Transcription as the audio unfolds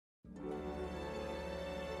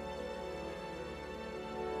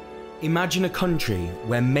Imagine a country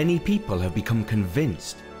where many people have become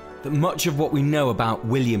convinced that much of what we know about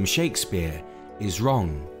William Shakespeare is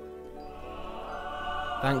wrong.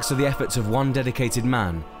 Thanks to the efforts of one dedicated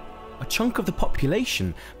man, a chunk of the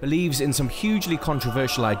population believes in some hugely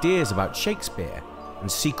controversial ideas about Shakespeare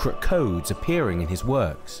and secret codes appearing in his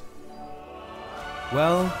works.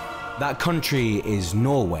 Well, that country is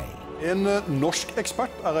Norway. En norsk ekspert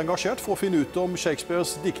engasjert for å finne ut om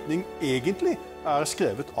Shakespeares diktning egentlig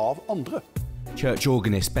skrevet av andre. Church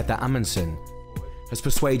organist Petter Amundsen has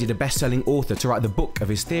persuaded a best-selling author to write the book of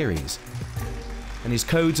his theories, and his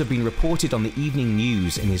codes have been reported on the evening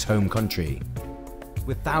news in his home country,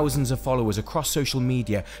 with thousands of followers across social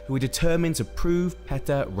media who are determined to prove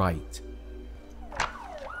Petter right.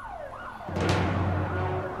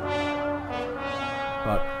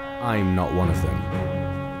 But I'm not one of them.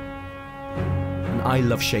 And I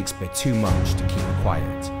love Shakespeare too much to keep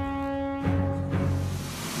quiet.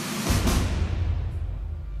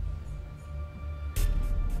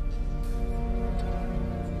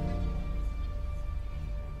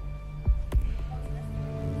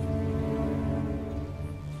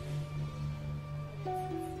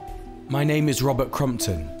 My name is Robert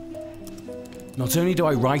Crumpton. Not only do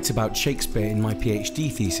I write about Shakespeare in my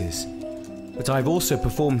PhD thesis, but I've also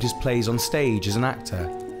performed his plays on stage as an actor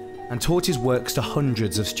and taught his works to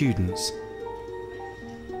hundreds of students.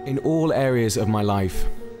 In all areas of my life,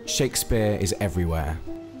 Shakespeare is everywhere.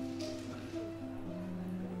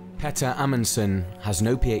 Petter Amundsen has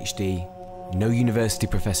no PhD, no university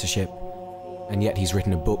professorship, and yet he's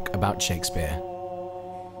written a book about Shakespeare.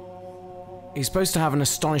 He's supposed to have an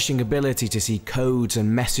astonishing ability to see codes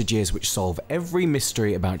and messages which solve every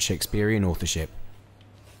mystery about Shakespearean authorship.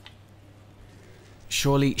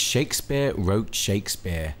 Surely Shakespeare wrote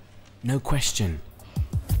Shakespeare, no question.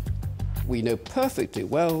 We know perfectly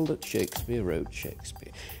well that Shakespeare wrote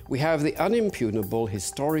Shakespeare. We have the unimpugnable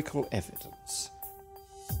historical evidence.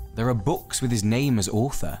 There are books with his name as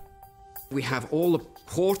author. We have all the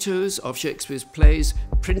quartos of Shakespeare's plays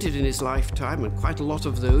printed in his lifetime, and quite a lot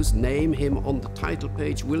of those name him on the title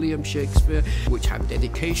page, William Shakespeare, which have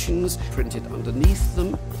dedications printed underneath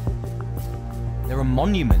them. There are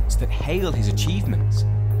monuments that hail his achievements,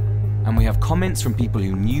 and we have comments from people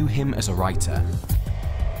who knew him as a writer.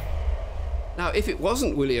 Now, if it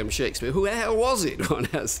wasn't William Shakespeare, who the hell was it, one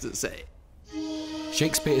has to say?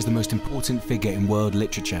 Shakespeare is the most important figure in world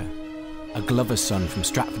literature. A glover's son from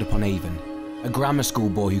Stratford-upon-Avon, a grammar school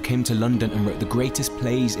boy who came to London and wrote the greatest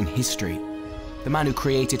plays in history, the man who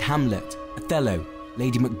created Hamlet, Othello,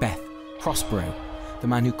 Lady Macbeth, Prospero, the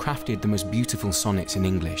man who crafted the most beautiful sonnets in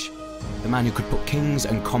English, the man who could put kings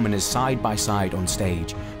and commoners side by side on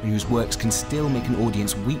stage, and whose works can still make an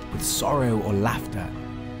audience weep with sorrow or laughter.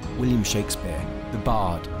 William Shakespeare, the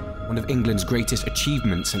Bard, one of England's greatest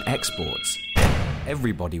achievements and exports.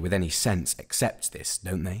 Everybody with any sense accepts this,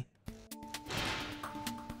 don't they?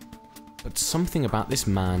 But something about this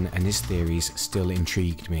man and his theories still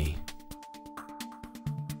intrigued me.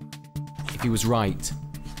 If he was right,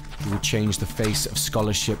 he would change the face of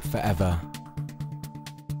scholarship forever.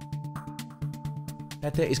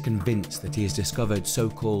 Petter is convinced that he has discovered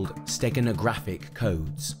so-called steganographic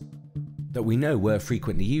codes that we know were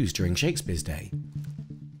frequently used during Shakespeare's day.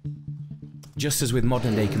 Just as with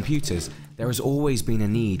modern-day computers, there has always been a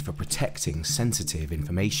need for protecting sensitive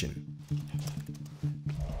information.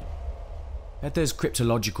 Petter's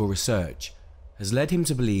cryptological research has led him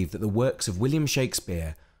to believe that the works of William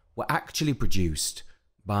Shakespeare were actually produced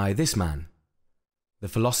by this man, the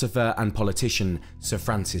philosopher and politician Sir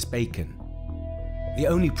Francis Bacon. The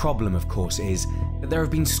only problem, of course, is that there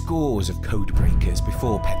have been scores of code breakers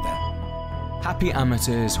before Petter. Happy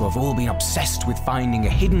amateurs who have all been obsessed with finding a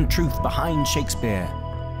hidden truth behind Shakespeare.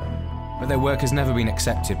 But their work has never been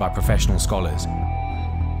accepted by professional scholars.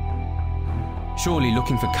 Surely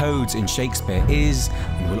looking for codes in Shakespeare is,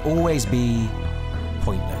 and will always be,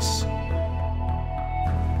 pointless.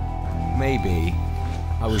 Maybe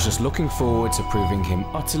I was just looking forward to proving him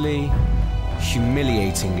utterly,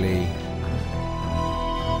 humiliatingly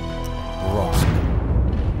wrong.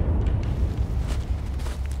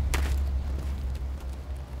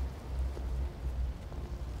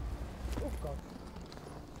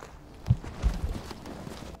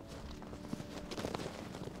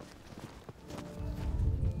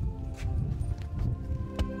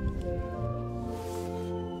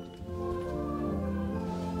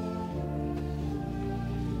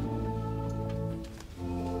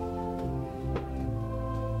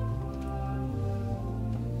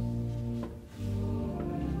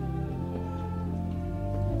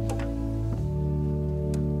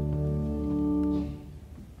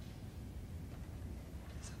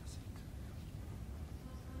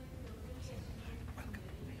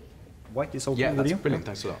 white is okay Yeah, with that's you? brilliant.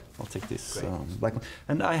 Thanks a lot. I'll take this black one.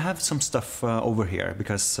 And I have some stuff over here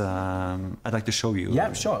because I'd like to show you.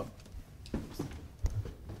 Yeah, sure.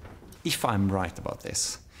 If I'm right about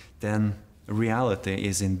this, then reality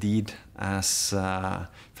is indeed as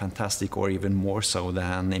fantastic or even more so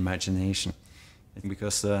than imagination.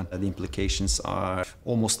 Because the implications are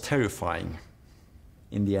almost terrifying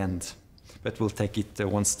in the end. But we'll take it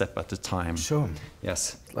one step at a time. Sure.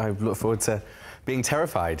 Yes. I look forward to being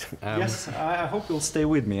terrified. Yes, I hope you'll stay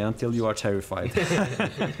with me until you are terrified.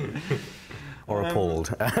 Or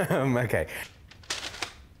appalled. Okay.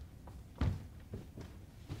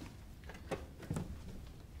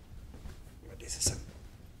 This is a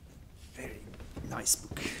very nice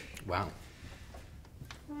book. Wow.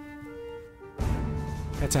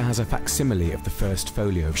 Petter has a facsimile of the first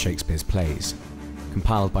folio of Shakespeare's plays,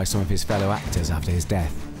 compiled by some of his fellow actors after his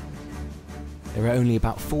death. There are only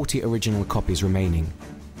about 40 original copies remaining,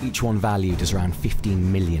 each one valued as around £15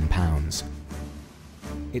 million.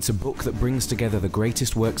 It's a book that brings together the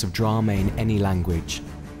greatest works of drama in any language,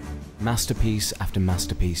 masterpiece after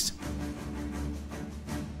masterpiece.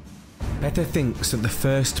 Petter thinks that the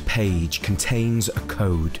first page contains a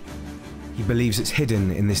code. He believes it's hidden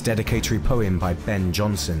in this dedicatory poem by Ben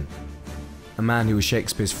Jonson, a man who was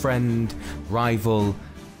Shakespeare's friend, rival,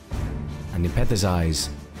 and in Petter's eyes,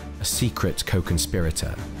 a secret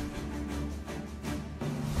co-conspirator.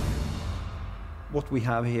 What we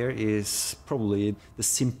have here is probably the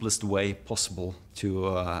simplest way possible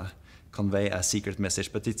to convey a secret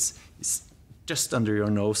message, but it's just under your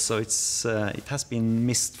nose, so it has been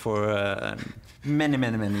missed for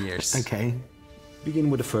many years. Okay. Begin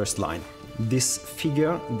with the first line. This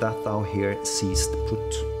figure that thou here seest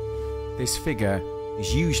put. This figure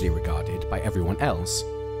is usually regarded by everyone else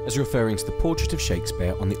as referring to the portrait of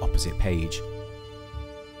Shakespeare on the opposite page.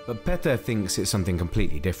 But Petter thinks it's something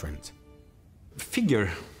completely different. Figure,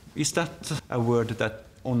 is that a word that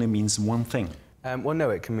only means one thing? Well, no,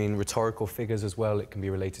 it can mean rhetorical figures as well. It can be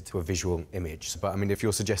related to a visual image. But I mean, if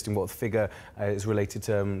you're suggesting what the figure is related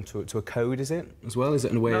to a code, is it as well? Is it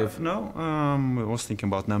in a way of? No, I was thinking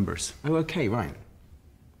about numbers. Oh, okay, right.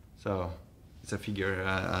 So it's a figure.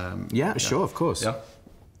 Yeah, sure, of course. Yeah.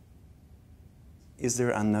 Is there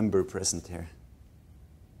a number present here?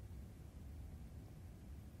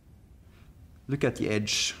 Look at the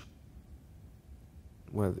edge.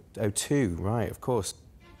 Well, oh, 2, right, of course.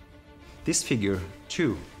 This figure,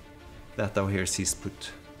 2, that thou here seest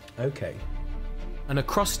put. Okay. An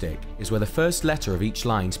acrostic is where the first letter of each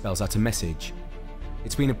line spells out a message.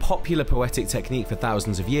 It's been a popular poetic technique for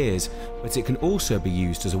thousands of years, but it can also be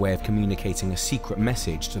used as a way of communicating a secret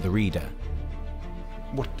message to the reader.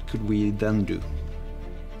 What could we then do?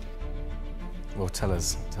 Well, tell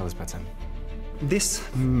us, Petter. This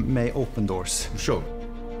may open doors. Sure.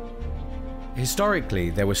 Historically,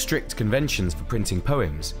 there were strict conventions for printing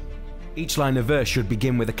poems. Each line of verse should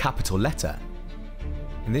begin with a capital letter.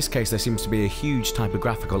 In this case, there seems to be a huge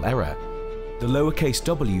typographical error. The lowercase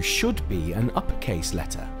w should be an uppercase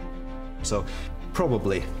letter. So,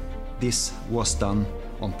 probably, this was done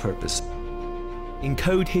on purpose. In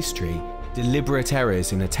code history, deliberate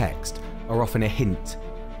errors in a text are often a hint,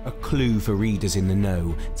 a clue for readers in the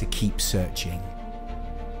know to keep searching.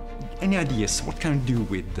 Any ideas? What can we do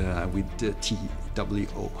with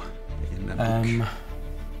TWO in a book?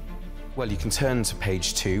 Well, you can turn to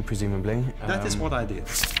page 2, presumably. That is what I did.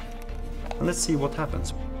 And let's see what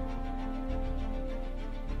happens.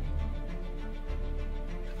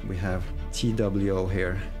 We have TWO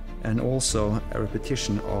here, and also a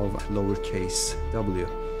repetition of lowercase w.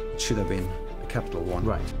 It should have been a capital one.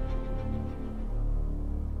 Right.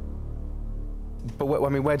 But I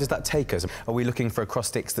mean, where does that take us? Are we looking for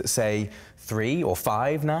acrostics that say 3 or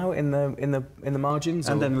 5 now in the margins?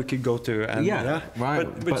 And or? then we could go to right.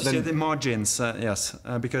 But you see the margins, yes,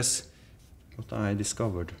 because what I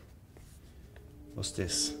discovered was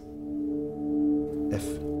this: F.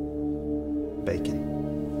 Bacon.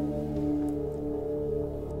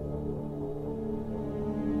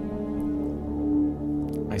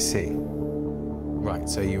 I see. Right.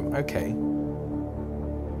 So you okay?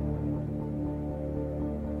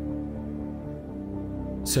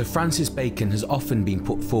 So Francis Bacon has often been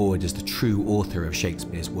put forward as the true author of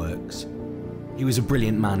Shakespeare's works. He was a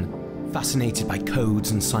brilliant man, fascinated by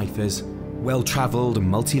codes and ciphers, well-travelled and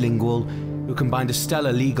multilingual, who combined a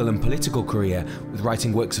stellar legal and political career with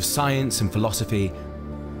writing works of science and philosophy,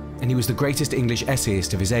 and he was the greatest English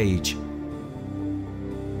essayist of his age.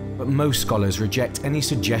 But most scholars reject any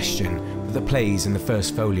suggestion that the plays in the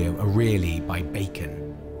first folio are really by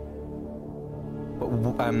Bacon. But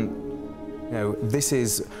You know, this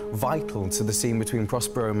is vital to the scene between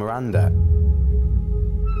Prospero and Miranda.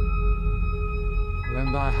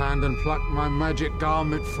 Lend thy hand and pluck my magic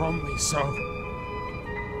garment from me, so.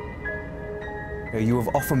 You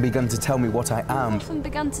have often begun to tell me what I am. Often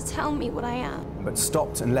begun to tell me what I am. But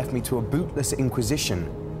stopped and left me to a bootless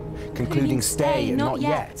inquisition, concluding stay, not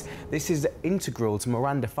yet. This is integral to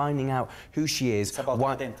Miranda finding out who she is. It's about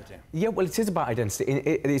identity. Yeah, well, it is about identity.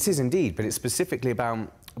 It is indeed, but it's specifically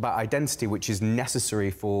about identity, which is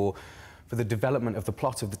necessary for the development of the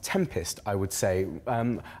plot of The Tempest, I would say.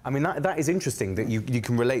 I mean, that is interesting that you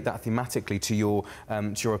can relate that thematically to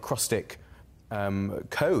your acrostic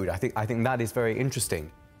code. I think that is very interesting.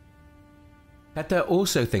 Petter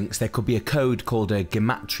also thinks there could be a code called a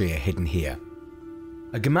gematria hidden here.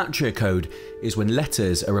 A gematria code is when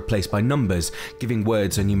letters are replaced by numbers, giving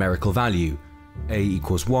words a numerical value. A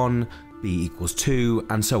equals 1, B equals 2,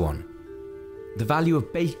 and so on. The value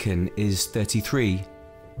of bacon is 33.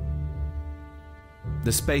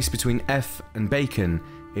 The space between F and bacon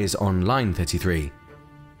is on line 33.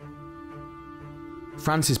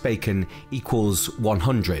 Francis Bacon equals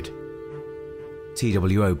 100.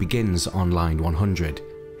 TWO begins on line 100.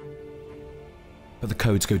 But the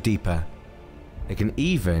codes go deeper. They can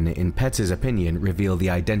even, in Petter's opinion, reveal the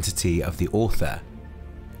identity of the author.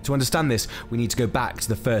 To understand this, we need to go back to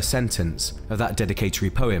the first sentence of that dedicatory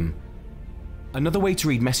poem. Another way to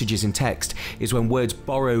read messages in text is when words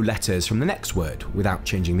borrow letters from the next word without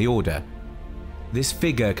changing the order. This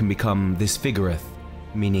figure can become this figureth,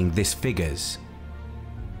 meaning this figures.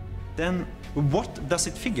 Then what does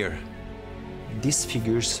it figure? This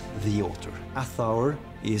figures the author. Athaur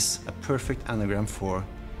is a perfect anagram for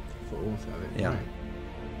author. Yeah. Right.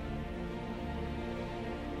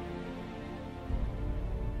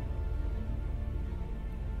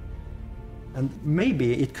 And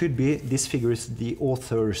maybe it could be this figures the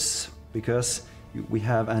authors, because we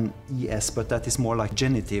have an es, but that is more like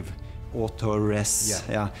genitive, authores.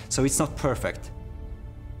 Yeah. So it's not perfect.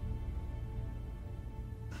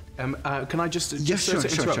 Can I just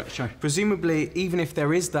sure. Presumably, even if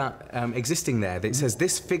there is that existing there, that it says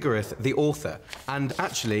this figureth the author, and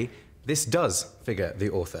actually this does figure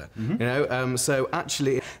the author. You know, so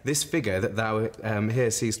actually this figure that thou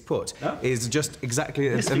here seest put is just exactly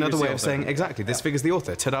another way of saying exactly this figures the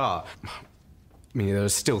author. Ta-da! I mean, there are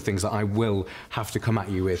still things that I will have to come at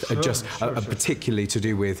you with, particularly to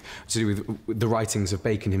do with the writings of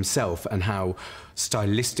Bacon himself and how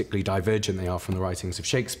stylistically divergent they are from the writings of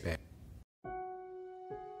Shakespeare.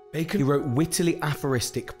 Bacon wrote wittily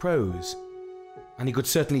aphoristic prose, and he could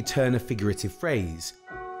certainly turn a figurative phrase.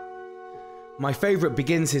 My favourite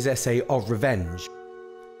begins his essay of revenge.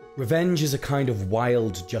 Revenge is a kind of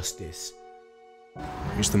wild justice,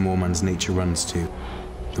 which the more man's nature runs to,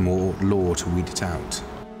 the more law to weed it out.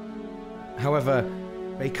 However,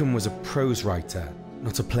 Bacon was a prose writer,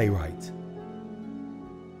 not a playwright.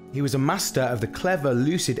 He was a master of the clever,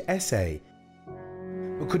 lucid essay.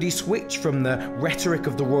 But could he switch from the rhetoric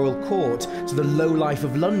of the royal court to the low life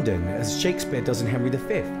of London, as Shakespeare does in Henry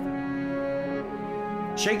V?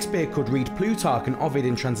 Shakespeare could read Plutarch and Ovid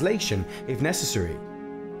in translation, if necessary.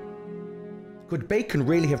 Could Bacon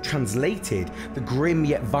really have translated the grim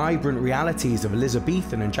yet vibrant realities of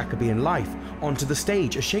Elizabethan and Jacobean life onto the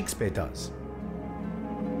stage as Shakespeare does?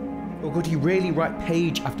 Or could he really write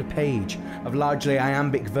page after page of largely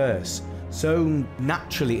iambic verse, so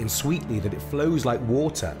naturally and sweetly that it flows like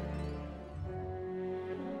water?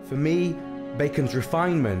 For me, Bacon's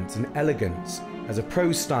refinement and elegance as a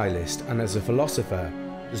prose stylist and as a philosopher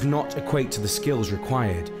does not equate to the skills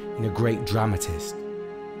required in a great dramatist.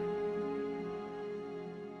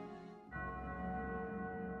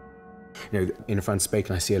 You know, in Francis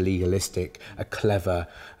Bacon I see a legalistic, a clever,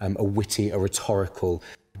 a witty, a rhetorical,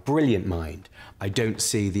 brilliant mind. I don't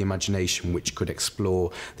see the imagination which could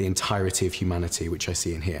explore the entirety of humanity, which I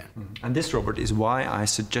see in here. And this, Robert, is why I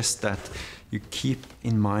suggest that you keep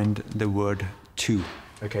in mind the word two.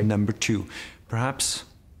 Okay. Number two. Perhaps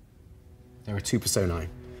there are two personae.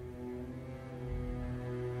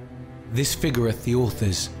 This figureth the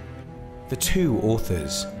authors, the two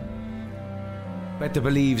authors. Petter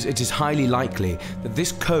believes it is highly likely that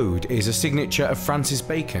this code is a signature of Francis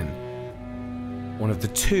Bacon, one of the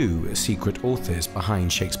two secret authors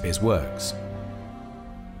behind Shakespeare's works.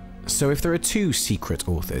 So if there are two secret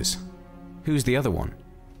authors, who's the other one?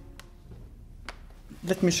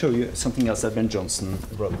 let me show you something else that Ben Jonson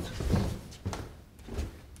wrote.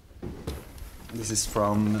 This is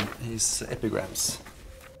from his epigrams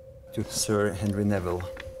to Sir Henry Neville.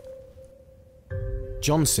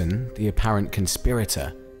 Jonson, the apparent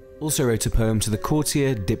conspirator, also wrote a poem to the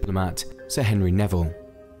courtier diplomat Sir Henry Neville.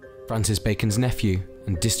 Francis Bacon's nephew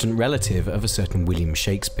and distant relative of a certain William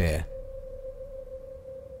Shakespeare.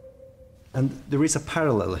 And there is a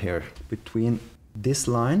parallel here between this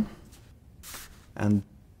line and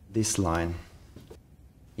this line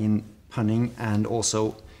in punning and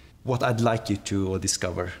also what I'd like you to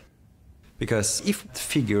discover. Because if the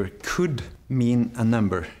figure could mean a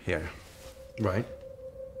number here. Right.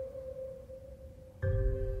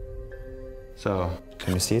 So,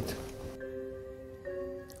 can you see it?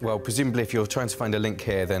 Well, presumably if you're trying to find a link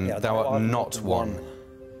here, then thou art not one.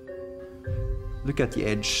 Look at the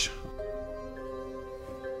edge.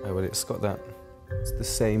 Oh, well, it's got that. It's the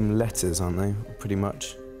same letters, aren't they? Pretty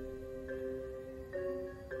much.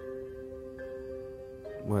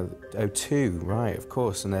 Well, oh, two, right, of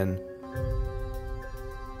course, and then...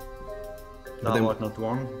 Thou art not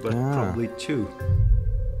one, but probably two.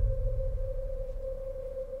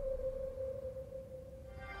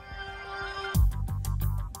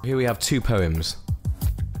 Here we have two poems,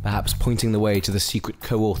 perhaps pointing the way to the secret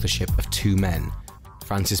co-authorship of two men,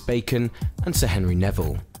 Francis Bacon and Sir Henry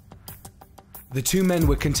Neville. The two men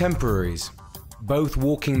were contemporaries, both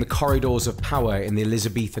walking the corridors of power in the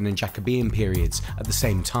Elizabethan and Jacobean periods at the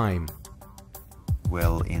same time.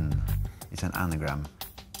 Well in. It's an anagram.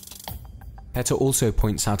 Petter also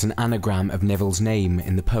points out an anagram of Neville's name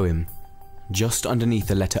in the poem, just underneath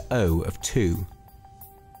the letter O of two.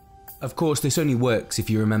 Of course, this only works if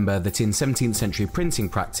you remember that in 17th century printing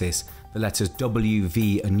practice, the letters W,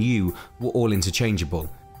 V and U were all interchangeable.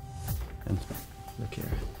 And look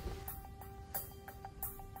here.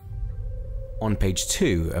 On page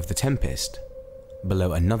 2 of The Tempest,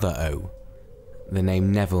 below another O, the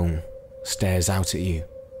name Neville stares out at you.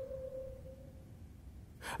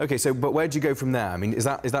 Okay, so, but where'd you go from there? I mean, is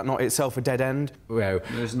that not itself a dead end? Well,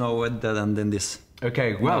 there's no dead end in this.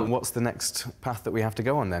 Okay, well, what's the next path that we have to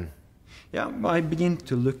go on then? Yeah, I begin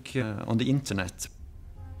to look on the internet.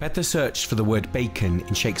 Petter searched for the word bacon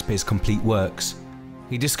in Shakespeare's complete works.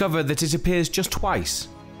 He discovered that it appears just twice,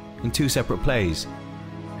 in two separate plays.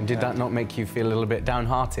 And did that not make you feel a little bit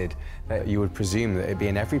downhearted? That you would presume that it'd be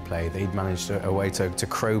in every play, that he'd managed a way to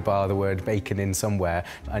crowbar the word bacon in somewhere,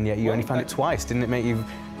 and yet you only found it twice. Didn't it make your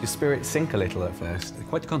spirit sink a little at first?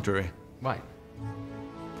 Quite the contrary. Right.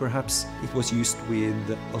 Perhaps it was used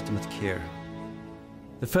with ultimate care.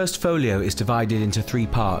 The first folio is divided into three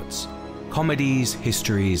parts: comedies,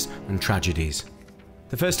 histories, and tragedies.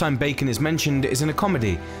 The first time bacon is mentioned is in a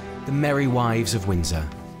comedy, The Merry Wives of Windsor.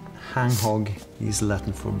 Hang hog is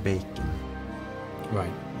Latin for bacon.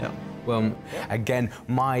 Right. Yeah. Well, again,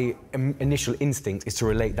 my initial instinct is to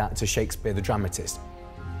relate that to Shakespeare the dramatist.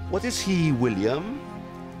 What is he, William,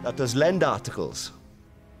 that does lend articles?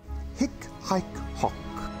 Hic, haec, hoc.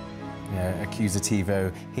 Yeah,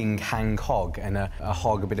 accusativo, hing, hang, hog, and a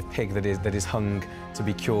hog, a bit of pig that is hung to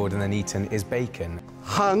be cured and then eaten, is bacon.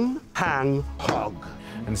 Hung, hang, hog.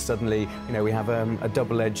 And suddenly, you know, we have a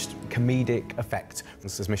double-edged comedic effect.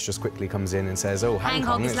 As Mistress quickly comes in and says, "Oh, hang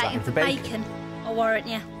hog is Latin for bacon. I warrant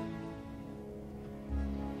you."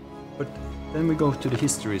 But then we go to the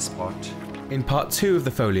histories part. In part 2 of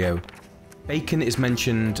the folio, bacon is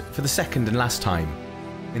mentioned for the second and last time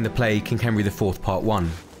in the play King Henry IV, Part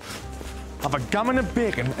 1. Have a gammon of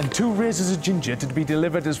bacon and 2 razors of ginger to be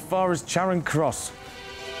delivered as far as Charing Cross.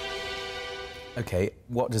 Okay,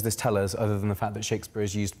 what does this tell us other than the fact that Shakespeare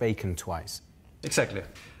has used bacon twice? Exactly.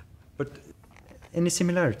 But any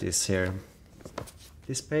similarities here?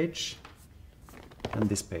 This page and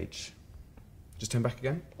this page. Just turn back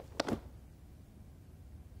again.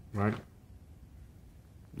 Right.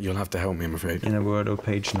 You'll have to help me, I'm afraid. In a word of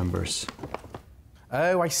page numbers.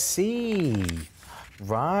 Oh, I see.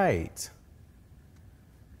 Right.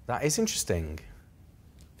 That is interesting.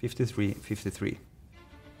 53, 53.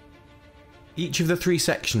 Each of the 3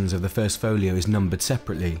 sections of the first folio is numbered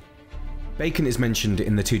separately. Bacon is mentioned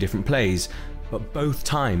in the 2 different plays, but both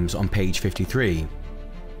times on page 53.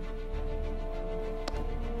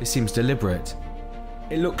 This seems deliberate.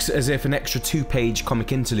 It looks as if an extra 2-page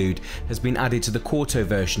comic interlude has been added to the quarto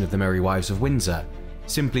version of The Merry Wives of Windsor,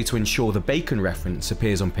 simply to ensure the bacon reference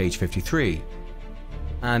appears on page 53.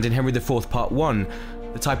 And in Henry IV Part 1,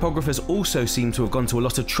 the typographers also seem to have gone to a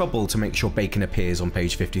lot of trouble to make sure bacon appears on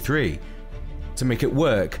page 53. To make it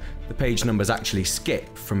work, the page numbers actually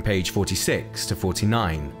skip from page 46 to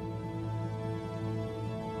 49.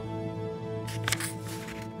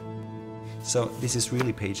 So this is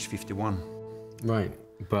really page 51. Right,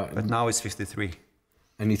 but now it's 53.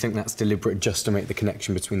 And you think that's deliberate just to make the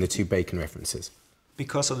connection between the 2 bacon references?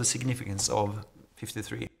 Because of the significance of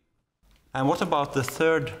 53. And what about the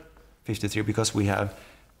third 53? Because we have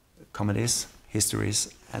comedies,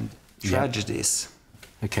 histories, and tragedies.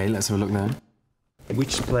 Okay, let's have a look now.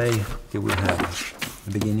 Which play do we have?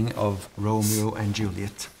 The beginning of Romeo and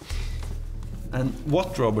Juliet. And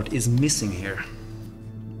what, Robert, is missing here?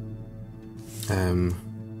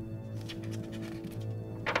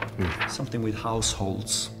 Something with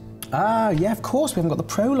households. Ah, yeah, of course. We haven't got the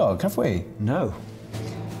prologue, have we? No.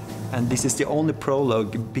 And this is the only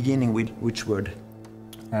prologue beginning with which word?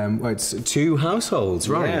 Well, it's two households,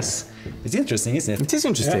 right? Yes. It's interesting, isn't it? It is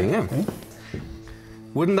interesting, yeah.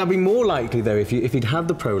 Wouldn't that be more likely, though, if he'd had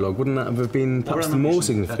the prologue? Wouldn't that have been perhaps the more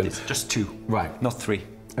significant? That is just two. Right. Not three.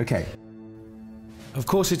 Okay. Of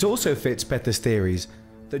course, it also fits Petter's theories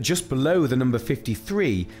that just below the number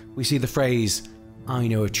 53, we see the phrase, "I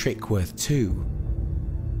know a trick worth two."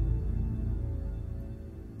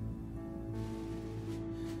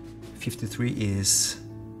 "53 is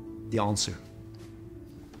the answer.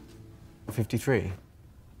 53?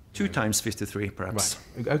 2 times 53, perhaps.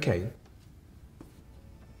 Right, okay.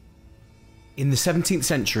 In the 17th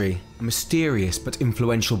century, a mysterious but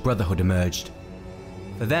influential brotherhood emerged.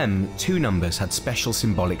 For them, two numbers had special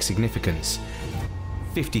symbolic significance: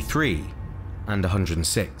 53 and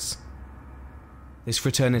 106. This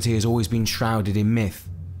fraternity has always been shrouded in myth,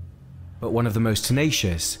 but one of the most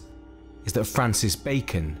tenacious is that Francis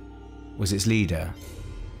Bacon was its leader.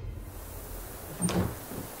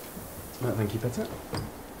 Well, thank you, Petter.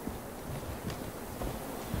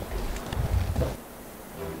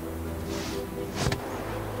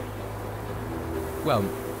 Well,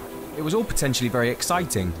 it was all potentially very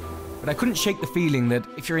exciting, but I couldn't shake the feeling that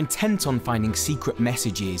if you're intent on finding secret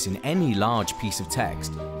messages in any large piece of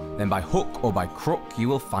text, then by hook or by crook you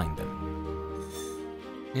will find them.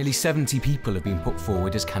 Nearly 70 people have been put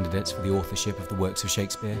forward as candidates for the authorship of the works of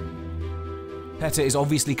Shakespeare. Petter is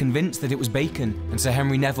obviously convinced that it was Bacon and Sir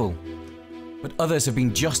Henry Neville, but others have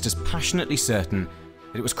been just as passionately certain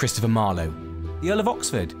that it was Christopher Marlowe, the Earl of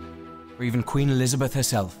Oxford, or even Queen Elizabeth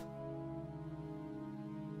herself.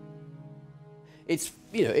 It's,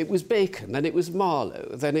 you know, it was Bacon, then it was Marlowe,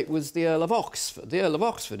 then it was the Earl of Oxford. The Earl of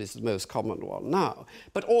Oxford is the most common one now.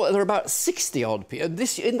 But there are about 60-odd people.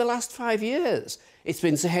 In the last 5 years, it's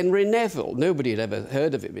been Sir Henry Neville. Nobody had ever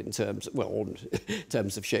heard of him in terms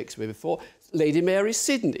of Shakespeare before. Lady Mary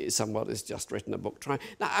Sidney, someone has just written a book trying...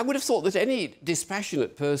 Now, I would have thought that any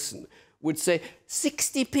dispassionate person would say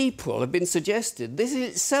 60 people have been suggested. This in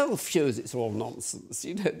itself shows it's all nonsense.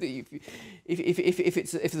 You know,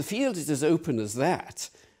 if the field is as open as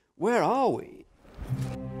that, where are we?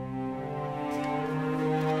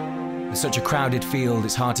 With such a crowded field,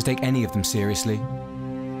 it's hard to take any of them seriously.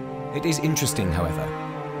 It is interesting, however,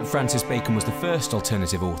 that Francis Bacon was the first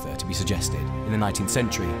alternative author to be suggested in the 19th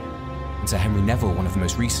century, and Sir Henry Neville one of the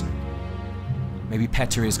most recent. Maybe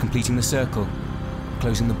Petter is completing the circle,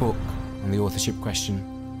 closing the book on the authorship question.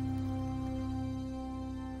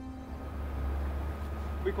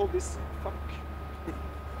 We call this fuck.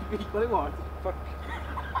 What do you want? Fuck.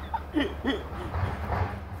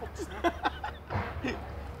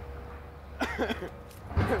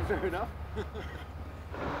 Fair enough.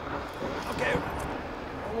 Okay,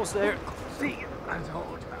 almost there. See, that's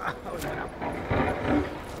hold that up.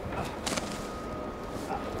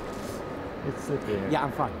 It's sit there. Yeah,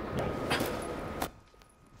 I'm fine.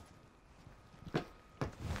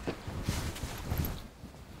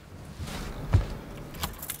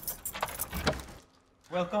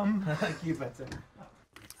 Welcome. Thank you, Petter.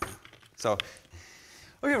 So,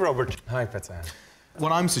 okay, Robert. Hi, Petter.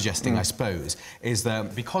 What I'm suggesting, I suppose, is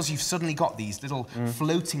that because you've suddenly got these little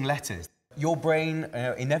floating letters, your brain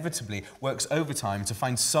inevitably works overtime to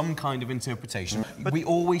find some kind of interpretation. But we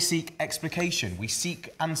always seek explication, we seek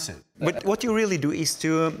answers. But what you really do is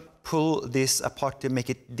to pull this apart to make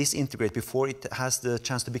it disintegrate before it has the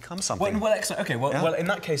chance to become something. Well, excellent. Okay, well, in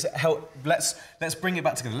that case, let's bring it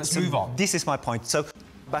back together. Let's move on. This is my point. So,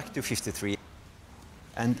 back to 53.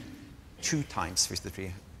 And 2 times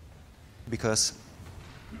 53. Because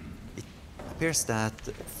it appears that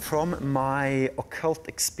from my occult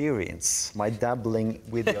experience, my dabbling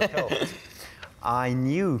with the occult, I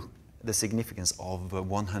knew the significance of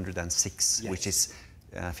 106, which is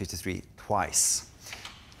 53 twice.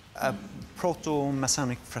 A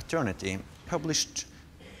proto-Masonic fraternity published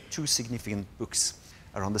 2 significant books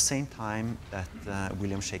around the same time that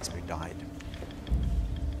William Shakespeare died.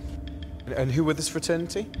 And who were this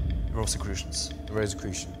fraternity? Rosicrucians. The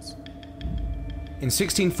Rosicrucians. In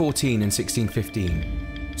 1614 and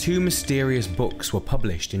 1615, 2 mysterious books were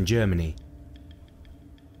published in Germany.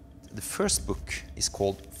 The first book is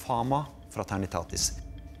called Fama Fraternitatis,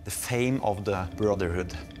 the fame of the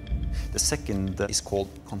brotherhood. The second is called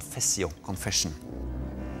Confessio, confession.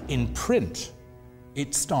 In print,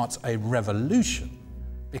 it starts a revolution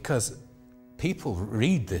because people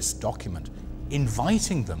read this document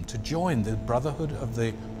inviting them to join the Brotherhood of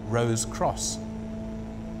the Rose Cross.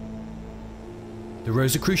 The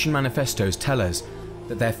Rosicrucian manifestos tell us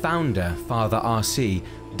that their founder, Father R.C.,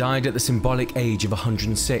 died at the symbolic age of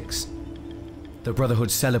 106. The Brotherhood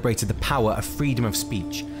celebrated the power of freedom of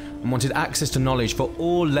speech and wanted access to knowledge for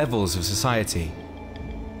all levels of society.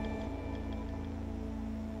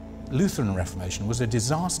 Lutheran Reformation was a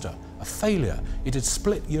disaster, a failure. It had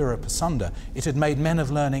split Europe asunder. It had made men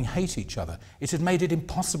of learning hate each other. It had made it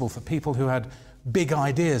impossible for people who had big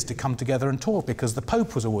ideas to come together and talk, because the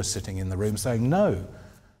Pope was always sitting in the room saying no.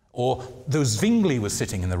 Or there was Zwingli was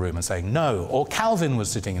sitting in the room and saying no. Or Calvin was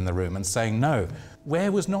sitting in the room and saying no.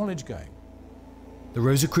 Where was knowledge going? The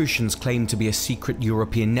Rosicrucians claimed to be a secret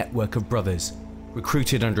European network of brothers,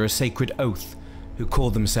 recruited under a sacred oath, who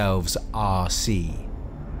called themselves R.C.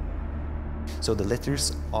 So the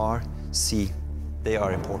letters R, C, they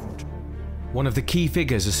are important. One of the key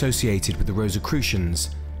figures associated with the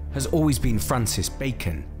Rosicrucians has always been Francis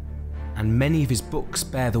Bacon, and many of his books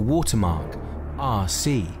bear the watermark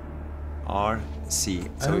R.C. R.C.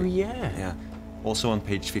 So, oh yeah. Yeah. Also on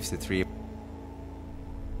page 53.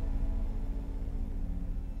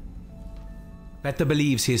 Petter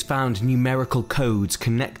believes he has found numerical codes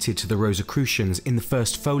connected to the Rosicrucians in the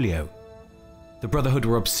first folio. The Brotherhood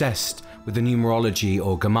were obsessed with the numerology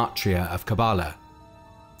or gematria of Kabbalah.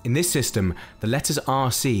 In this system, the letters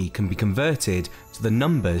RC can be converted to the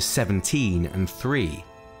numbers 17 and 3.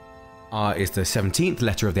 R is the 17th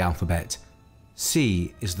letter of the alphabet,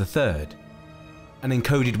 C is the 3rd. An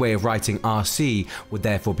encoded way of writing RC would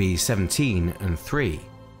therefore be 17 and 3.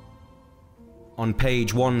 On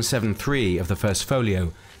page 173 of the first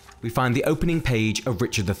folio, we find the opening page of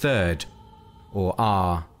Richard III, or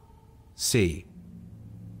R.C.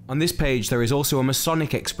 On this page there is also a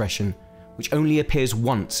Masonic expression which only appears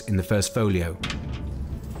once in the first folio.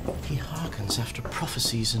 He hearkens after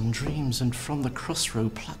prophecies and dreams, and from the crossrow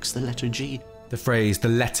plucks the letter G. The phrase the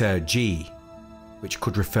letter G, which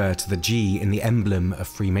could refer to the G in the emblem of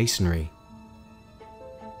Freemasonry.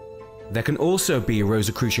 There can also be a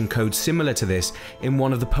Rosicrucian code similar to this in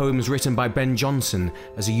one of the poems written by Ben Jonson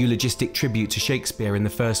as a eulogistic tribute to Shakespeare in the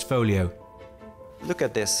first folio. Look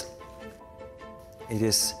at this. It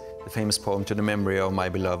is the famous poem to the memory of my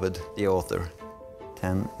beloved, the author.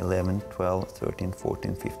 10, 11, 12, 13,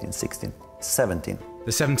 14, 15, 16, 17.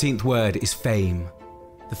 The 17th word is fame,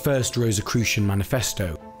 the first Rosicrucian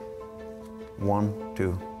manifesto. 1,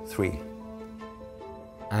 2, 3.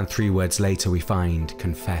 And 3 words later we find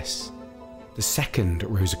confess, the second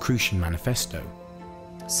Rosicrucian manifesto.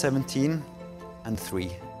 17 and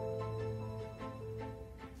 3.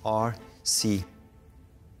 R, C.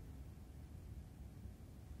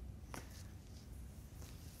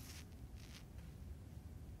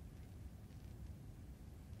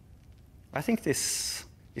 I think this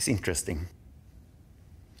is interesting.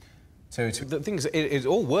 So the thing is, it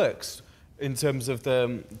all works in terms of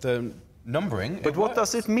the numbering. But what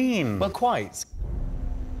does it mean? Well, quite.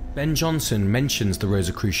 Ben Jonson mentions the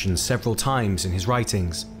Rosicrucians several times in his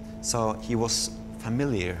writings. So he was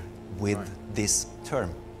familiar with this term.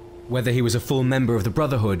 Whether he was a full member of the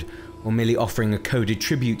Brotherhood or merely offering a coded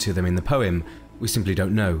tribute to them in the poem, we simply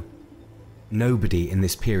don't know. Nobody in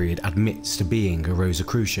this period admits to being a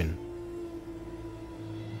Rosicrucian.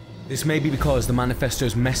 This may be because the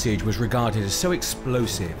manifesto's message was regarded as so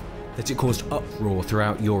explosive that it caused uproar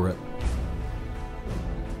throughout Europe.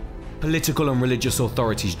 Political and religious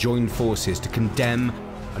authorities joined forces to condemn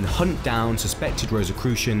and hunt down suspected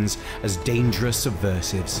Rosicrucians as dangerous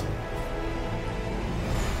subversives.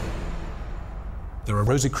 There are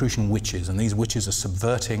Rosicrucian witches, and these witches are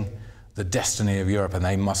subverting the destiny of Europe, and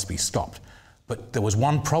they must be stopped. But there was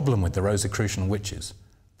one problem with the Rosicrucian witches.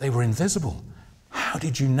 They were invisible. How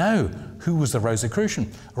did you know who was the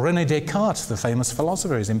Rosicrucian? René Descartes, the famous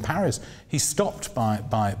philosopher, is in Paris. He's stopped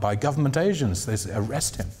by government agents. They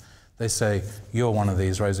arrest him. They say, you're one of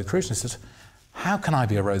these Rosicrucians. He says, how can I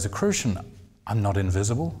be a Rosicrucian? I'm not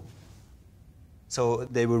invisible. So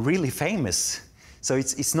they were really famous. So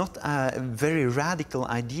it's not a very radical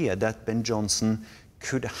idea that Ben Jonson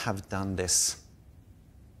could have done this.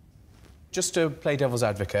 Just to play devil's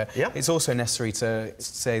advocate, it's also necessary to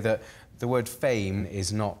say that the word fame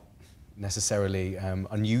is not necessarily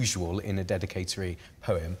unusual in a dedicatory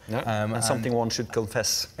poem. And something one should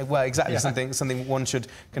confess. Well, exactly, something one should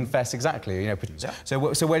confess, exactly. You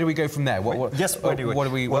know, so where do we go from there? What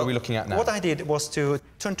are we looking at now? What I did was to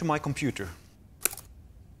turn to my computer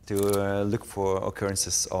to look for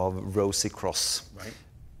occurrences of rosy cross.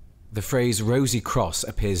 The phrase rosy cross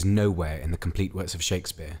appears nowhere in the complete works of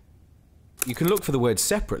Shakespeare. You can look for the word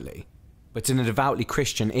separately, but in a devoutly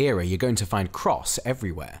Christian era, you're going to find cross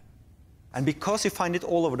everywhere. And because you find it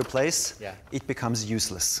all over the place, it becomes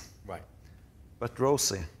useless. Right. But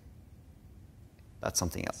rosy, that's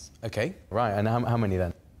something else. Okay, right, and how many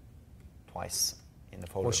then? Twice in the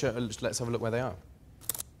folio. Well, sure, let's have a look where they are.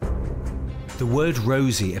 The word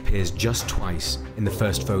rosy appears just twice in the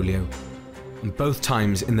first folio, and both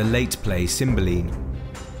times in the late play Cymbeline.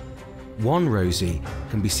 One rosy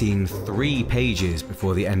can be seen 3 pages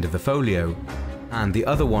before the end of the folio, and the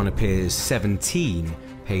other one appears 17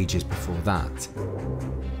 pages before that,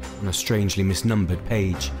 on a strangely misnumbered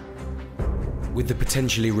page, with the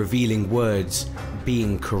potentially revealing words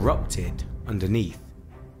being corrupted underneath.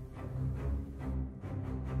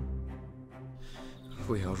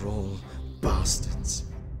 We are all bastards.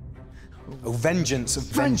 Oh, vengeance of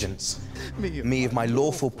vengeance! Me of my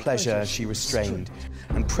lawful pleasure she restrained,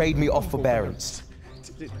 and prayed me off forbearance.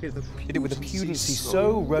 Did it with a pudency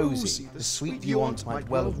so rosy, the sweet viewant might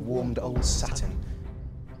well have warmed old satin.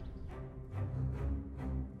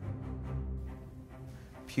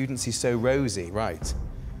 Pudency so rosy, right.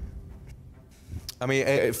 I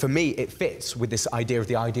mean, for me, it fits with this idea of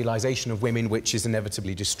the idealization of women, which is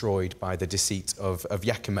inevitably destroyed by the deceit of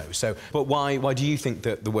Iachimo. So, but why do you think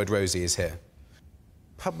that the word rosy is here?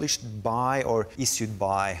 Published by or issued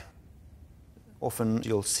by. Often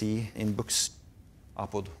you'll see in books,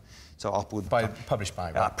 apud. So apud. By, published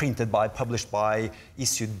by, right? Printed by, published by,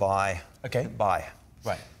 issued by. Okay. By.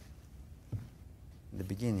 Right. In the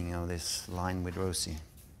beginning of this line with rosy,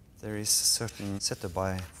 there is a certain setup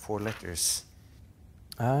by 4 letters.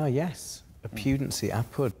 Ah, yes. A pudency,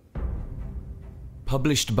 apud.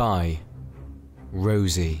 Published by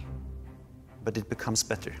Rosie. But it becomes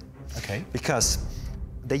better. Okay. Because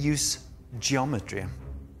they use geometry,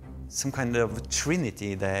 some kind of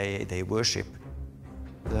trinity they worship.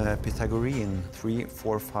 The Pythagorean 3,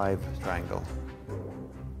 4, 5 triangle.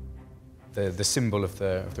 The symbol of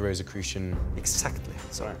the Rosicrucian. Exactly.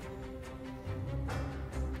 Sorry.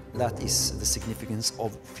 That is the significance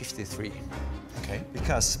of 53. Okay.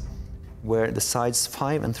 Because where the sides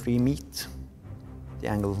 5 and 3 meet, the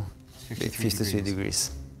angle 53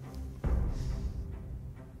 degrees.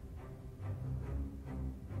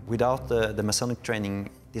 Without the Masonic training,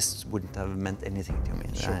 this wouldn't have meant anything to me.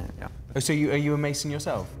 Sure. Oh, so are you a Mason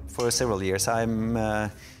yourself? For several years. I'm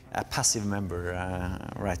a passive member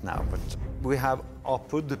right now. But we have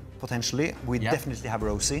apud, potentially. We definitely have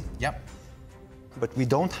rosy. Yep. But we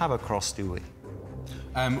don't have a cross, do we?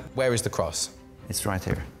 Where is the cross? It's right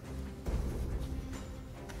here.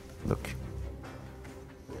 Look.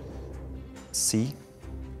 C,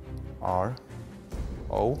 R,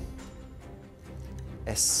 O,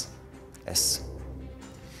 S, S.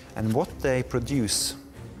 And what they produce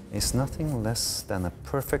is nothing less than a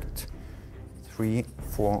perfect 3,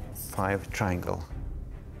 4, 5 triangle.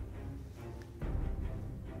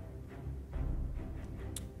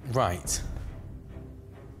 Right.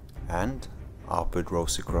 And apud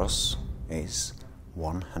rosy cross is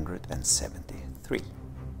 173.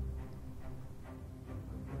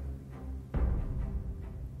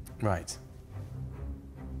 Right.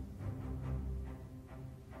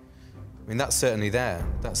 I mean, that's certainly there.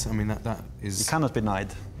 That is... You cannot be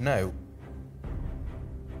denied. No.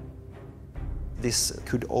 This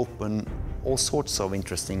could open all sorts of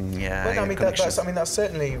interesting well, I mean, connections. that's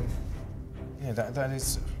certainly... Yeah, that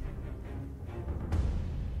is...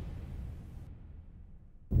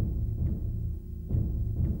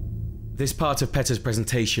 This part of Petter's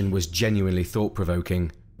presentation was genuinely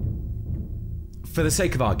thought-provoking. For the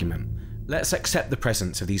sake of argument, let's accept the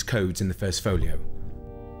presence of these codes in the first folio.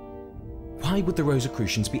 Why would the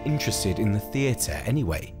Rosicrucians be interested in the theatre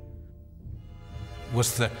anyway?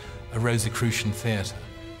 Was there a Rosicrucian theatre?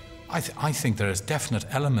 I think there is definite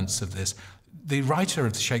elements of this. The writer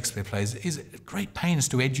of the Shakespeare plays is at great pains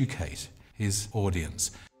to educate his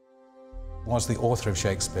audience. Was the author of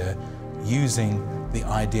Shakespeare using the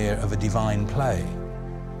idea of a divine play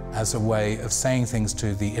as a way of saying things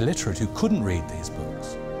to the illiterate who couldn't read these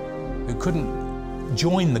books, who couldn't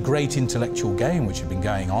join the great intellectual game which had been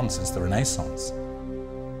going on since the Renaissance?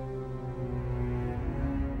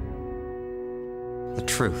 The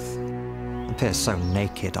truth appears so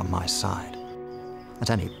naked on my side that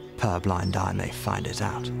any purblind eye may find it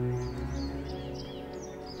out.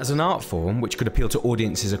 As an art form which could appeal to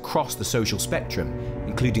audiences across the social spectrum,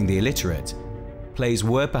 including the illiterate, plays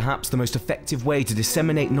were perhaps the most effective way to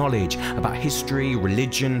disseminate knowledge about history,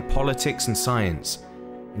 religion, politics and science.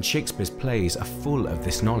 And Shakespeare's plays are full of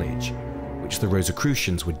this knowledge, which the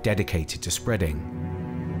Rosicrucians were dedicated to spreading.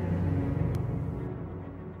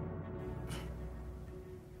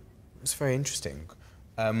 It's very interesting.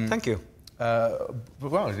 Thank you.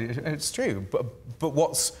 Well, it's true. But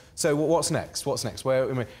what's next? What's next? Where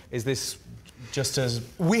I mean, is this just as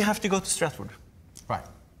we have to go to Stratford? Right.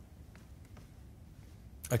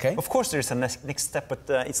 Okay. Of course, there's a next step, but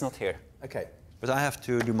it's not here. Okay. But I have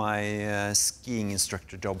to do my skiing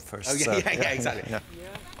instructor job first. Oh, yeah, yeah, exactly. Yeah.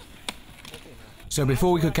 So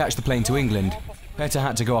before we could catch the plane to England, Petter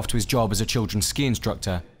had to go off to his job as a children's ski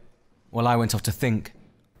instructor, while I went off to think.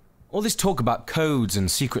 All this talk about codes and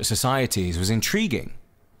secret societies was intriguing,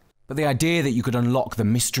 but the idea that you could unlock the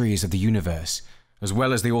mysteries of the universe, as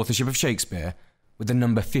well as the authorship of Shakespeare, with the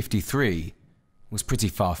number 53, was pretty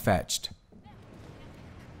far-fetched.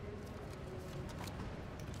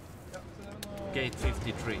 Gate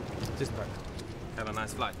 53. Just back. Have a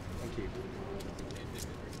nice flight. Thank you.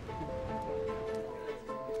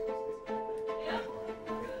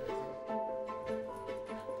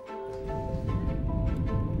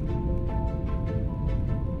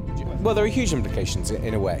 Well, there are huge implications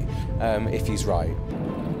in a way, if he's right.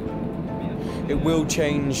 It will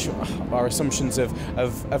change our assumptions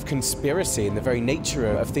of conspiracy and the very nature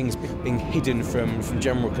of things being hidden from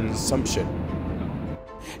general consumption.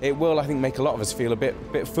 It will, I think, make a lot of us feel a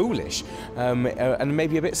bit foolish and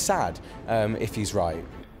maybe a bit sad if he's right.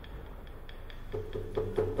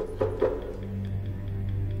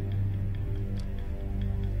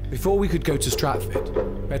 Before we could go to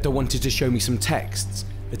Stratford, Petter wanted to show me some texts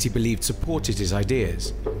that he believed supported his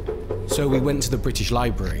ideas. So we went to the British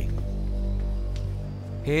Library.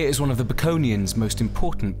 Here is one of the Baconians' most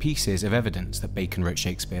important pieces of evidence that Bacon wrote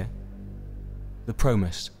Shakespeare: the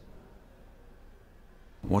Promus.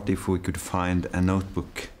 What if we could find a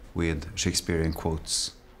notebook with Shakespearean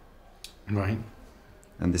quotes? Right.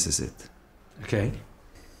 And this is it. Okay.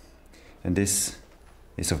 And this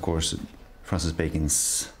is, of course, Francis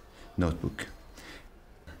Bacon's notebook.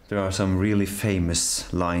 There are some really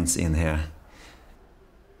famous lines in here.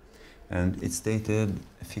 And it's dated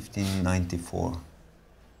 1594.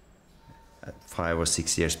 5 or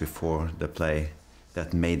 6 years before the play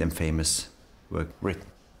that made them famous were written.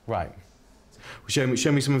 Right. Show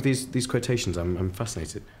me some of these quotations. I'm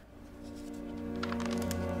fascinated.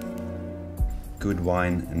 Good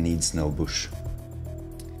wine needs no bush.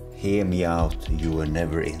 Hear me out, you were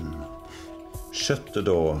never in. Shut the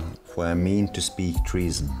door, for I mean to speak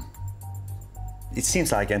treason. It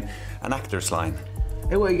seems like an actor's line.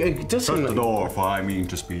 It does Shut seem the like... door, for I mean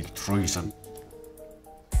to speak treason.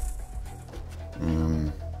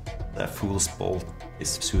 That fool's bolt is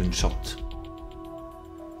soon shut.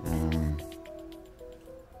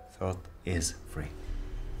 Thought is free.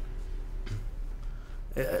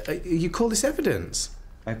 You call this evidence?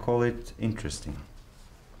 I call it interesting.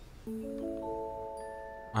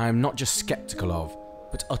 I am not just sceptical of,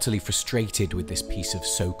 but utterly frustrated with this piece of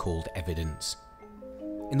so-called evidence.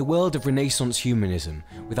 In the world of Renaissance humanism,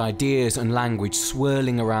 with ideas and language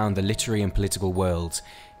swirling around the literary and political worlds,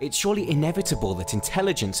 it's surely inevitable that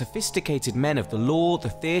intelligent, sophisticated men of the law, the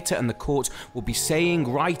theatre and the court will be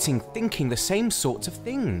saying, writing, thinking the same sorts of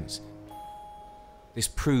things. This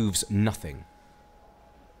proves nothing.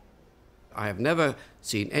 I have never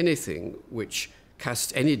seen anything which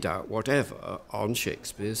casts any doubt whatever on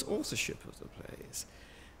Shakespeare's authorship of the plays.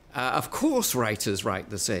 Of course writers write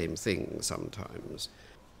the same thing sometimes.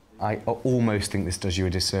 I almost think this does you a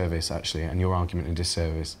disservice, actually, and your argument a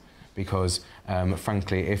disservice, because,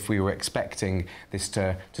 frankly, if we were expecting this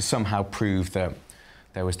to somehow prove that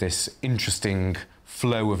there was this interesting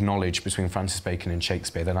flow of knowledge between Francis Bacon and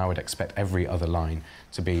Shakespeare, then I would expect every other line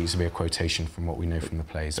to be a quotation from what we know from the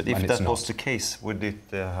plays. But if that was the case, would it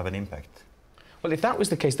have an impact? Well, if that was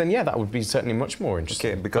the case, then yeah, that would be certainly much more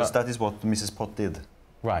interesting. Okay, because that is what Mrs. Pott did.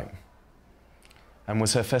 Right. And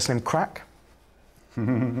was her first name Crack?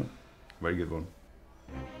 Very good one.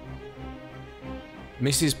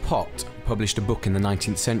 Mrs. Pott published a book in the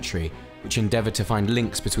 19th century which endeavoured to find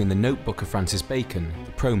links between the notebook of Francis Bacon,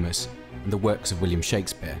 the Promus, and the works of William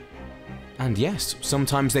Shakespeare. And yes,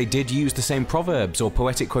 sometimes they did use the same proverbs or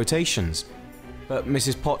poetic quotations. But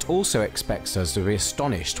Mrs. Pott also expects us to be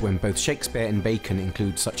astonished when both Shakespeare and Bacon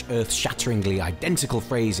include such earth-shatteringly identical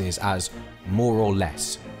phrases as more or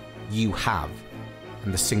less, you have,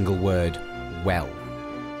 and the single word, well.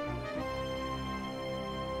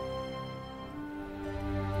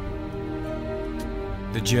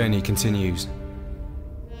 The journey continues.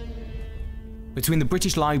 Between the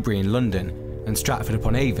British Library in London and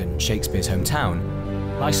Stratford-upon-Avon, Shakespeare's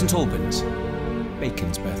hometown, lie St Albans,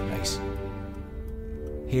 Bacon's birthplace.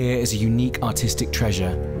 Here is a unique artistic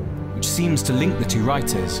treasure which seems to link the two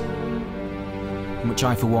writers, and which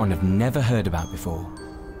I for one have never heard about before.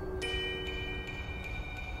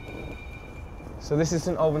 So this is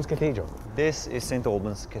St Albans Cathedral? This is St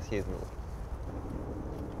Albans Cathedral.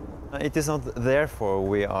 It is not therefore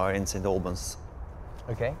we are in St Albans.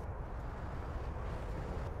 Okay.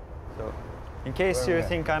 So, in case you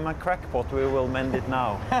think I'm a crackpot, we will mend it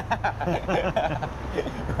now.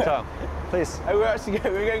 So, please. Oh,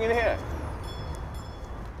 we're going in here?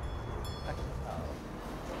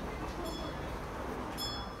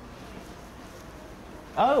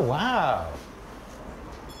 Oh, wow.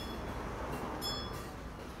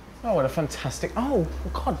 Oh, what a fantastic... Oh,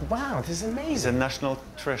 God, wow, this is amazing. It's a national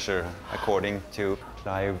treasure, according to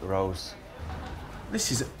Clive Rose.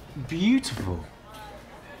 This is beautiful.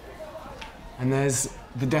 And there's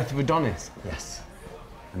the death of Adonis. Yes.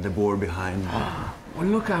 And the boar behind. Well,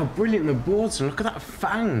 look how brilliant the boards are. Look at that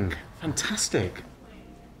fang. Fantastic.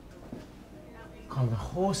 God, the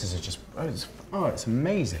horses are just... Oh, it's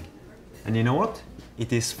amazing. And you know what?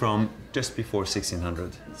 It is from just before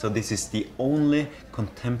 1600. So this is the only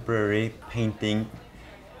contemporary painting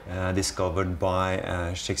discovered by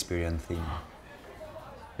a Shakespearean theme.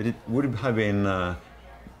 But it would have been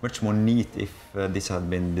much more neat if this had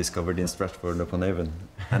been discovered in Stratford-upon-Avon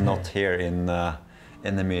and not here in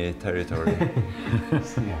enemy territory.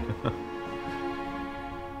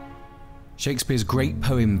 Shakespeare's great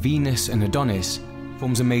poem Venus and Adonis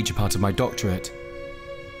forms a major part of my doctorate.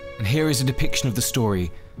 And here is a depiction of the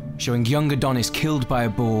story, showing young Adonis killed by a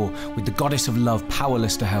boar with the goddess of love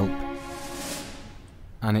powerless to help.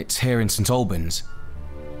 And it's here in St Albans,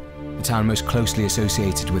 the town most closely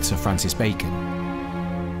associated with Sir Francis Bacon.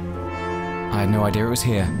 I had no idea it was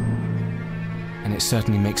here, and it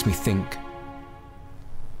certainly makes me think.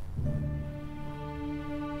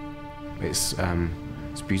 It's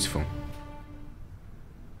beautiful.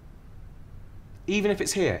 Even if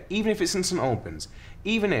it's here, even if it's in St Albans,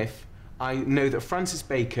 even if I know that Francis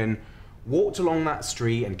Bacon walked along that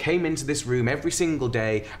street and came into this room every single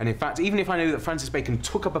day, and in fact, even if I know that Francis Bacon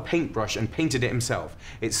took up a paintbrush and painted it himself,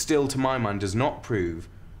 it still, to my mind, does not prove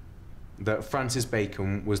that Francis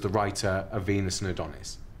Bacon was the writer of Venus and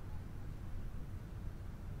Adonis.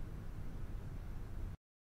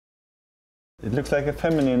 It looks like a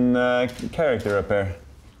feminine character up there.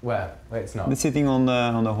 Where? Wait, it's not. It's sitting on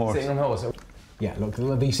the horse. Sitting on the horse. Yeah, look,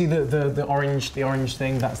 you see the orange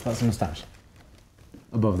thing? That's a moustache.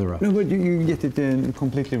 Above the ruff. No, but you get it in a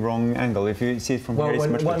completely wrong angle. If you see it from here, it's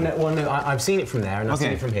much better. No, I've seen it from there, and I've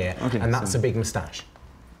seen it from here, and that's a big moustache.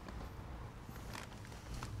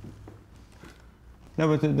 No,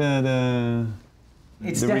 but the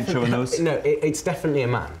ridge of a nose. No, it's definitely a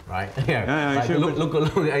man, right? Yeah, like, sure,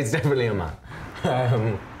 look, it's definitely a man.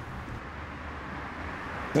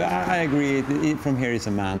 I agree. From here, it's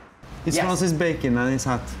a man. It's Francis Bacon and his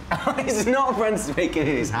hat. It's not Francis Bacon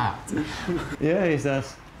in his hat. Yeah, he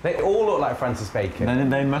does. They all look like Francis Bacon. Then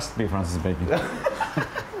they must be Francis Bacon.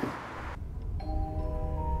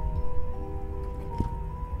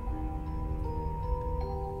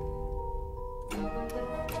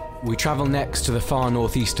 We travel next to the far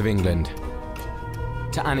northeast of England,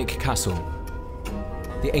 to Alnwick Castle,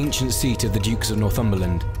 the ancient seat of the Dukes of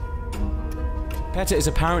Northumberland. Petter is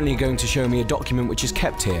apparently going to show me a document which is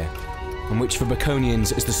kept here, and which for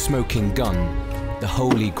Baconians is the smoking gun, the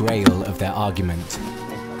holy grail of their argument.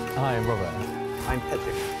 Hi, I'm Robert. I'm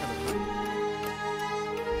Petter.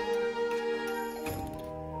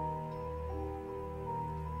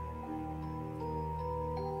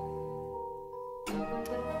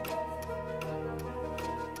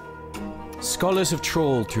 Scholars have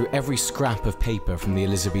trawled through every scrap of paper from the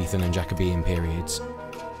Elizabethan and Jacobean periods.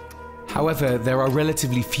 However, there are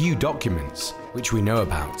relatively few documents, which we know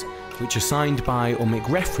about, which are signed by or make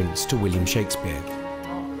reference to William Shakespeare.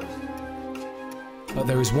 But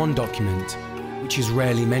there is one document which is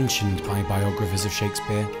rarely mentioned by biographers of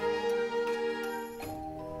Shakespeare.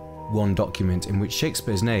 One document in which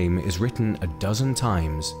Shakespeare's name is written 12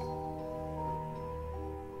 times.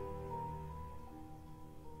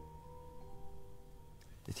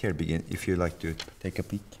 Here begin, if you like to take a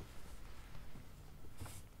peek.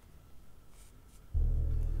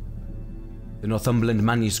 The Northumberland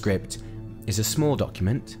manuscript is a small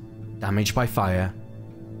document, damaged by fire.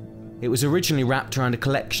 It was originally wrapped around a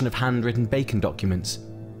collection of handwritten Bacon documents.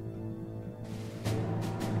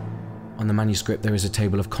 On the manuscript there is a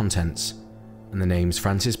table of contents, and the names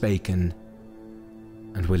Francis Bacon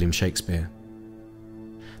and William Shakespeare.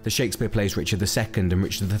 The Shakespeare plays Richard II and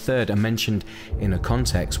Richard III are mentioned in a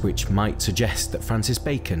context which might suggest that Francis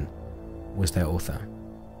Bacon was their author.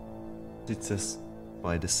 It says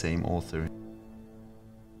by the same author.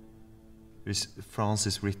 There's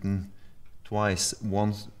Francis written twice,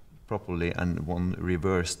 one properly and one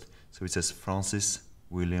reversed. So it says Francis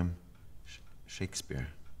William Shakespeare.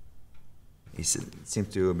 It seems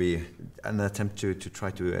to be an attempt to try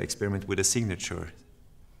to experiment with a signature.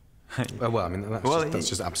 Well, I mean, that's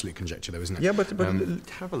just absolute conjecture, though, isn't it? Yeah, but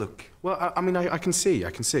have a look. Well, I mean, I can see.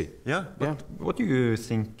 Yeah? Yeah. What do you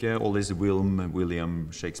think all this William,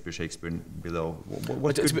 Shakespeare below?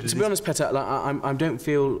 To be honest, Petter, like, I don't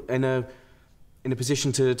feel in a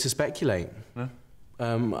position to speculate. No?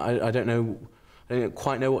 I don't know. I don't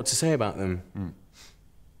quite know what to say about them.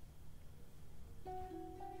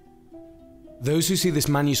 Those who see this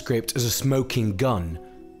manuscript as a smoking gun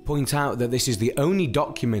point out that this is the only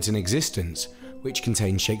document in existence which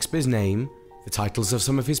contains Shakespeare's name, the titles of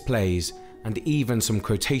some of his plays, and even some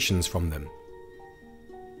quotations from them.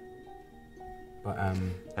 But,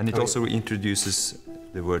 and it also introduces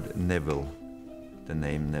the word Neville, the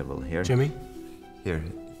name Neville here. Jimmy? Here,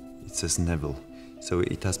 it says Neville. So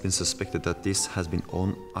it has been suspected that this has been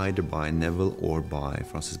owned either by Neville or by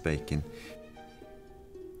Francis Bacon.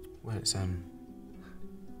 Well, it's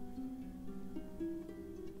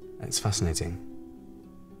fascinating.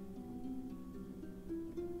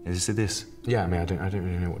 You see this? Yeah, I mean, I don't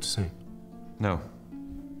really know what to say. No.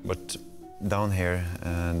 But down here,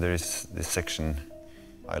 there is this section,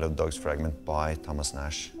 Isle of Dogs fragment by Thomas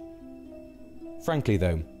Nash. Frankly,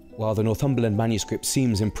 though, while the Northumberland manuscript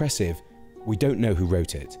seems impressive, we don't know who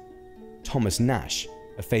wrote it. Thomas Nash,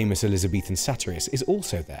 a famous Elizabethan satirist, is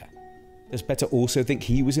also there. Does Petter also think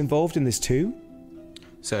he was involved in this too?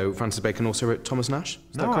 So Francis Bacon also wrote Thomas Nash?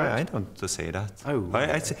 Is that correct? I don't say that. Oh,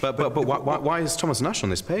 but why is Thomas Nash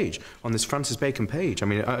on this page, on this Francis Bacon page? I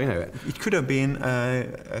mean, you know, it could have been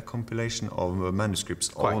a compilation of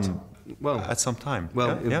manuscripts at some time.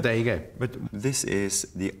 Well, there you go. But this is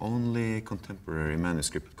the only contemporary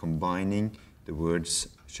manuscript combining the words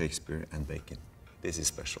Shakespeare and Bacon. This is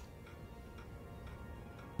special.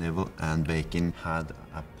 Neville and Bacon had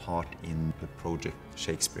a part in the project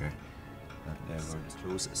Shakespeare. They were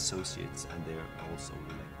close associates, and they are also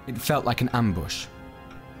related. It felt like an ambush.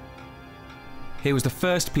 Here was the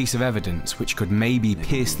first piece of evidence which could maybe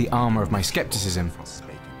pierce the armour of my scepticism,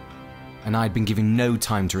 and I'd been given no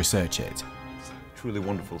time to research it. It's truly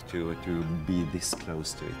wonderful to be this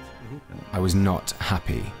close to it. I was not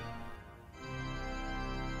happy.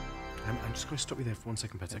 I'm just going to stop you there for 1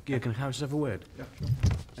 second, Petter. Yeah, can I just have a word? Yeah.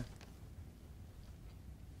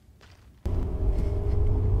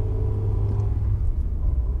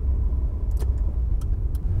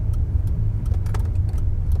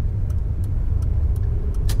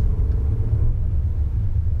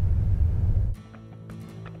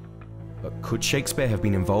 But could Shakespeare have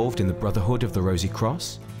been involved in the Brotherhood of the Rosy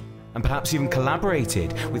Cross? And perhaps even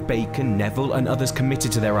collaborated with Bacon, Neville, and others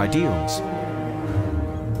committed to their ideals?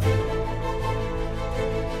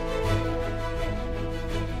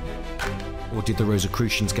 Or did the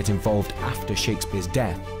Rosicrucians get involved after Shakespeare's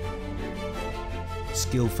death,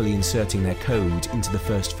 skillfully inserting their code into the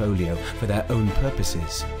first folio for their own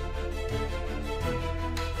purposes?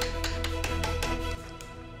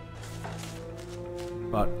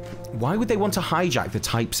 But why would they want to hijack the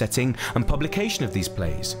typesetting and publication of these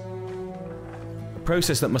plays? A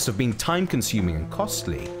process that must have been time-consuming and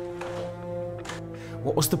costly.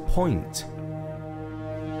 What was the point?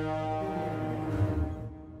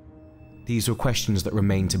 These were questions that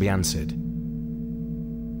remained to be answered.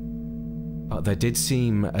 But there did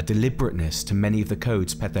seem a deliberateness to many of the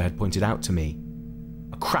codes Petter had pointed out to me,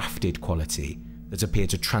 a crafted quality that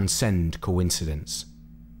appeared to transcend coincidence.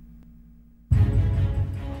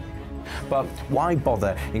 But why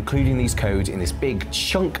bother including these codes in this big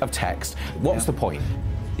chunk of text? What's the point?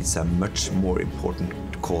 It's a much more important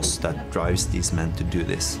cause that drives these men to do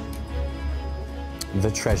this.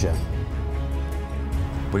 The treasure.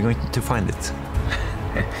 We're going to find it.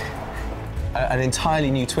 An entirely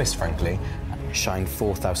new twist, frankly. Shine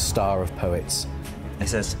forth, thou star of poets. It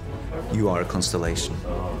says, you are a constellation.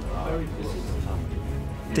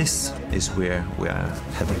 This is where we are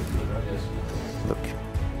heading. Look.